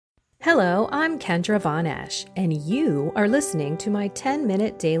Hello, I'm Kendra Von Esch, and you are listening to my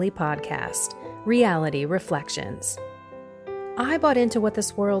 10-minute daily podcast, Reality Reflections. I bought into what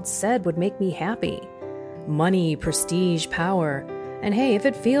this world said would make me happy. Money, prestige, power. And hey, if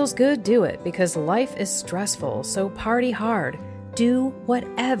it feels good, do it, because life is stressful, so party hard. Do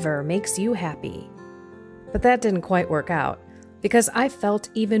whatever makes you happy. But that didn't quite work out, because I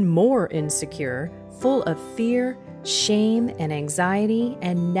felt even more insecure, full of fear, shame, and anxiety,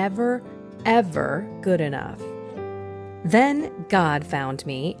 and never, ever good enough. Then God found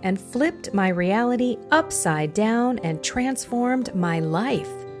me and flipped my reality upside down and transformed my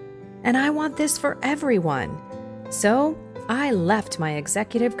life. And I want this for everyone. So I left my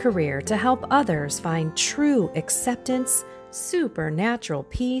executive career to help others find true acceptance, supernatural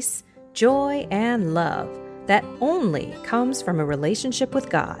peace, joy, and love that only comes from a relationship with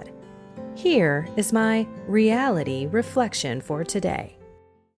God. Here is my reality reflection for today.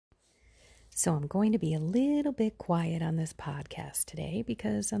 So I'm going to be a little bit quiet on this podcast today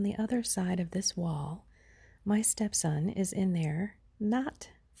because on the other side of this wall, my stepson is in there not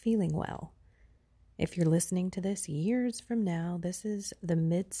feeling well. If you're listening to this years from now, this is the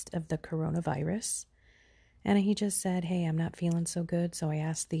midst of the coronavirus. And he just said, hey, I'm not feeling so good. So I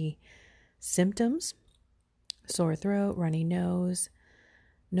asked the symptoms: sore throat, runny nose,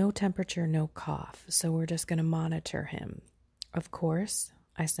 no temperature, no cough. So we're just going to monitor him. Of course,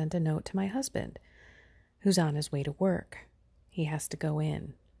 I sent a note to my husband, who's on his way to work. He has to go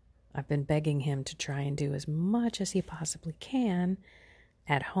in. I've been begging him to try and do as much as he possibly can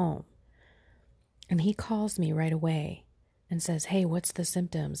at home. And he calls me right away and says, hey, what's the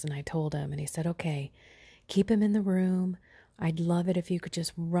symptoms? And I told him, and he said, okay, keep him in the room. I'd love it if you could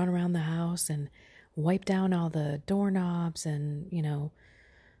just run around the house and wipe down all the doorknobs and,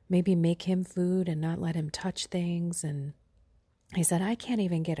 maybe make him food and not let him touch things. And he said, I can't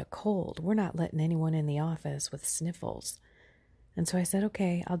even get a cold. We're not letting anyone in the office with sniffles. And so I said,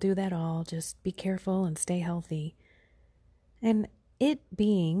 okay, I'll do that all. Just be careful and stay healthy. And it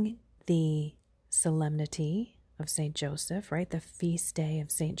being the solemnity of St. Joseph, right? The feast day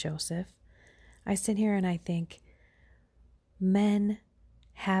of St. Joseph. I sit here and I think men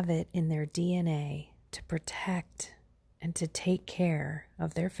have it in their DNA to protect and to take care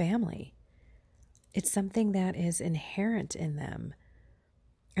of their family. It's something that is inherent in them.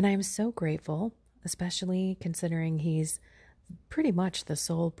 And I am so grateful, especially considering he's pretty much the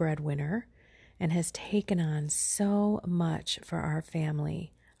sole breadwinner and has taken on so much for our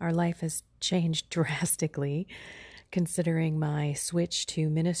family. Our life has changed drastically, considering my switch to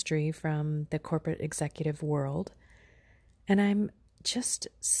ministry from the corporate executive world. And I'm just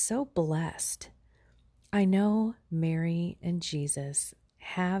so blessed. I know Mary and Jesus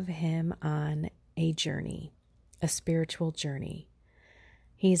have him on a journey, a spiritual journey.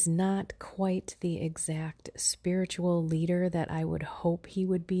 He's not quite the exact spiritual leader that I would hope he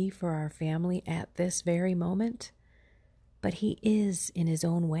would be for our family at this very moment, but he is in his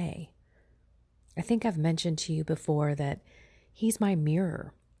own way. I think I've mentioned to you before that he's my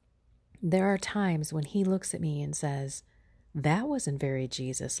mirror. There are times when he looks at me and says, that wasn't very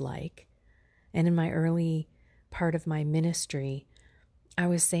Jesus-like. And in my early part of my ministry, I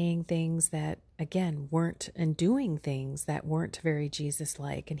was saying things that, again, weren't, and doing things that weren't very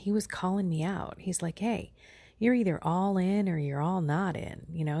Jesus-like. And he was calling me out. He's like, hey, you're either all in or you're all not in.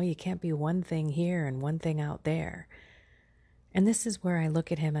 You can't be one thing here and one thing out there. And this is where I look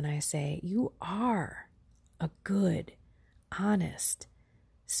at him and I say, you are a good, honest,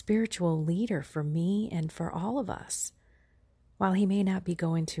 spiritual leader for me and for all of us. While he may not be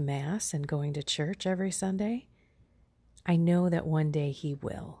going to Mass and going to church every Sunday, I know that one day he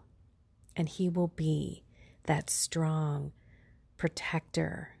will. And he will be that strong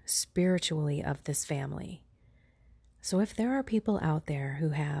protector spiritually of this family. So if there are people out there who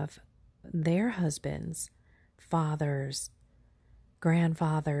have their husbands, fathers,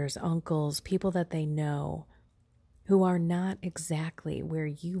 grandfathers, uncles, people that they know who are not exactly where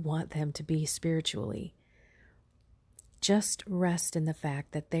you want them to be spiritually, just rest in the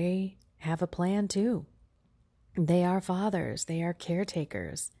fact that they have a plan too. They are fathers. They are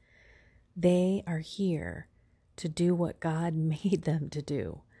caretakers. They are here to do what God made them to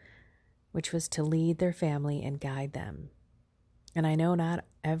do, which was to lead their family and guide them. And I know not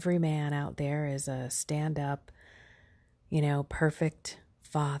every man out there is a stand-up, perfect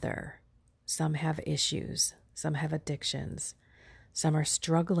father. Some have issues. Some have addictions. Some are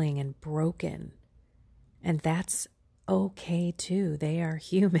struggling and broken. And that's okay too. They are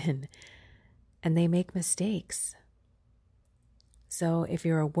human and they make mistakes. So if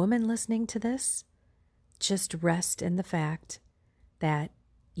you're a woman listening to this, just rest in the fact that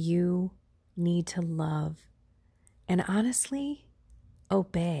you need to love and honestly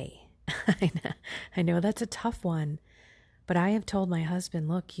obey. I know that's a tough one, but I have told my husband,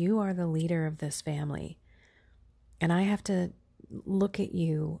 look, you are the leader of this family, and I have to look at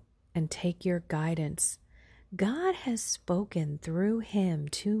you and take your guidance. God has spoken through him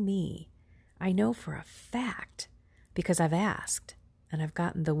to me. I know for a fact because I've asked and I've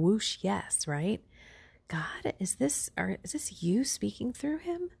gotten the whoosh yes, right? God, is this you speaking through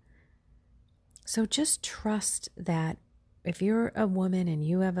him? So just trust that if you're a woman and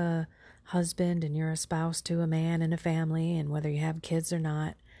you have a husband and you're a spouse to a man in a family, and whether you have kids or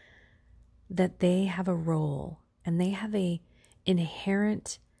not, that they have a role and they have a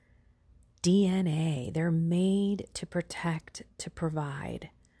inherent DNA. They're made to protect, to provide.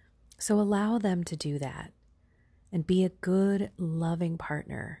 So allow them to do that and be a good, loving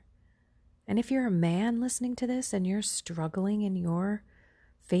partner. And if you're a man listening to this and you're struggling in your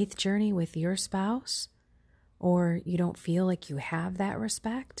faith journey with your spouse, or you don't feel like you have that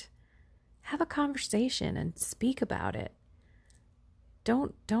respect, have a conversation and speak about it.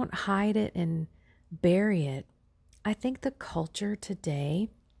 Don't hide it and bury it. I think the culture today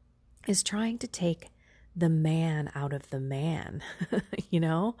is trying to take the man out of the man, you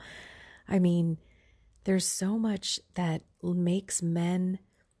know? I mean, there's so much that makes men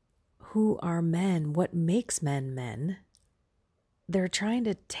who are men, what makes men men, they're trying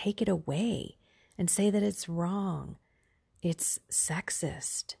to take it away and say that it's wrong. It's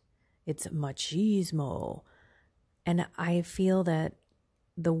sexist. It's machismo. And I feel that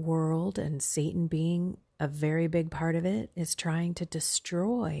the world, and Satan being a very big part of it, is trying to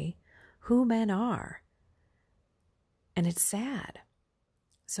destroy who men are. And it's sad.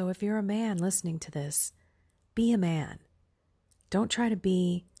 So if you're a man listening to this, be a man. Don't try to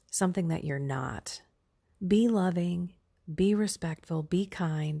be something that you're not. Be loving, be respectful, be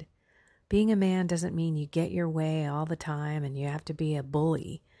kind. Being a man doesn't mean you get your way all the time and you have to be a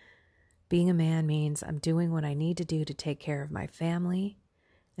bully. Being a man means I'm doing what I need to do to take care of my family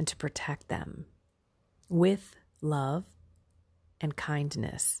and to protect them with love and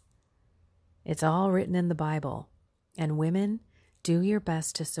kindness. It's all written in the Bible. And women, do your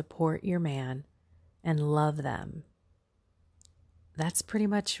best to support your man and love them. That's pretty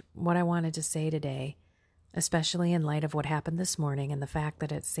much what I wanted to say today, especially in light of what happened this morning and the fact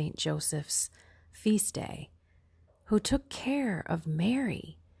that it's St. Joseph's feast day, who took care of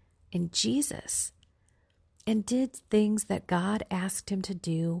Mary and Jesus and did things that God asked him to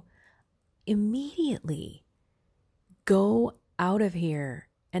do immediately. Go out of here.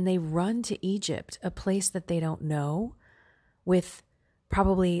 And they run to Egypt, a place that they don't know, with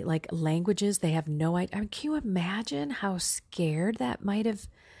probably like languages they have no idea. I mean, can you imagine how scared that might have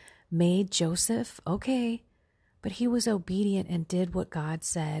made Joseph? Okay, but he was obedient and did what God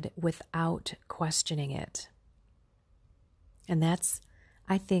said without questioning it. And that's,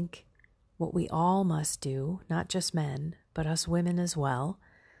 I think, what we all must do, not just men, but us women as well.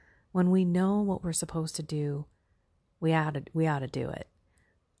 When we know what we're supposed to do, we ought to do it.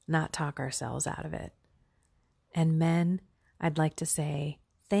 Not talk ourselves out of it. And men, I'd like to say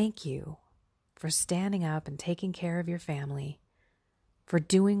thank you for standing up and taking care of your family, for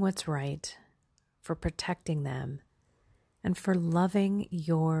doing what's right, for protecting them, and for loving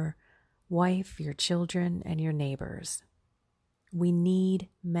your wife, your children, and your neighbors. We need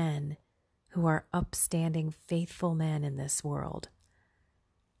men who are upstanding, faithful men in this world.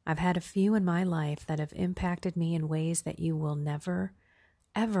 I've had a few in my life that have impacted me in ways that you will never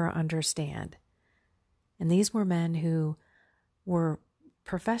ever understand. And these were men who were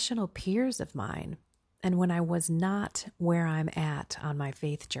professional peers of mine. And when I was not where I'm at on my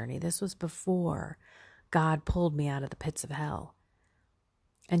faith journey, this was before God pulled me out of the pits of hell.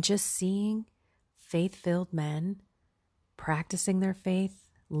 And just seeing faith-filled men practicing their faith,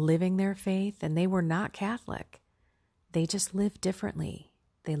 living their faith, and they were not Catholic. They just lived differently.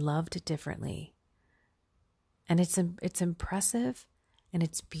 They loved differently. And it's impressive. And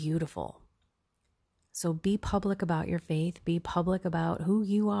it's beautiful. So be public about your faith. Be public about who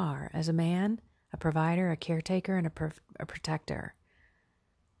you are as a man, a provider, a caretaker, and a protector.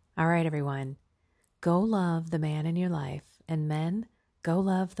 All right, everyone. Go love the man in your life. And men, go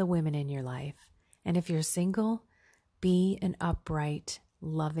love the women in your life. And if you're single, be an upright,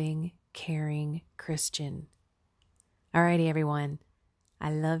 loving, caring Christian. All righty, everyone. I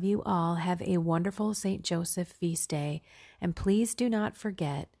love you all. Have a wonderful St. Joseph feast day. And please do not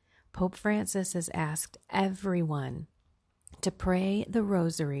forget, Pope Francis has asked everyone to pray the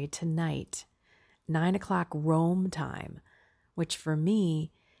rosary tonight, 9 o'clock Rome time, which for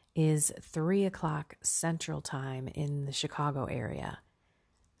me is 3 o'clock Central time in the Chicago area.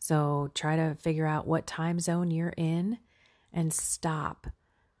 So try to figure out what time zone you're in and stop.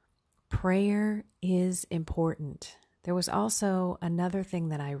 Prayer is important. There was also another thing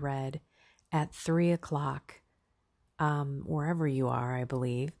that I read at 3:00, wherever you are, I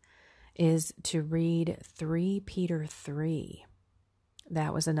believe, is to read 3 Peter 3.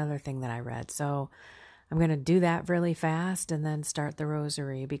 That was another thing that I read. So I'm going to do that really fast and then start the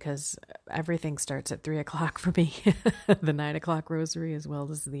rosary, because everything starts at 3:00 for me. The 9:00 rosary, as well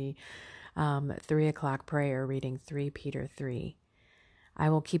as the 3:00 prayer, reading 3 Peter 3. I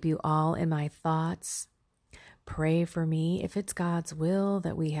will keep you all in my thoughts. Pray for me. If it's God's will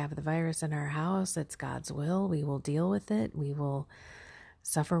that we have the virus in our house, it's God's will. We will deal with it. We will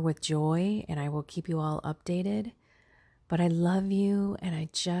suffer with joy, and I will keep you all updated. But I love you, and I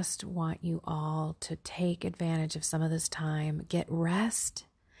just want you all to take advantage of some of this time. Get rest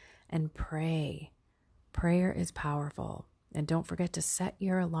and pray. Prayer is powerful. And don't forget to set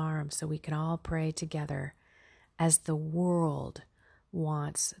your alarm so we can all pray together as the world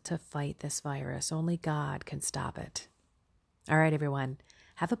wants to fight this virus. Only God can stop it. All right, everyone.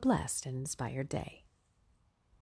 Have a blessed and inspired day.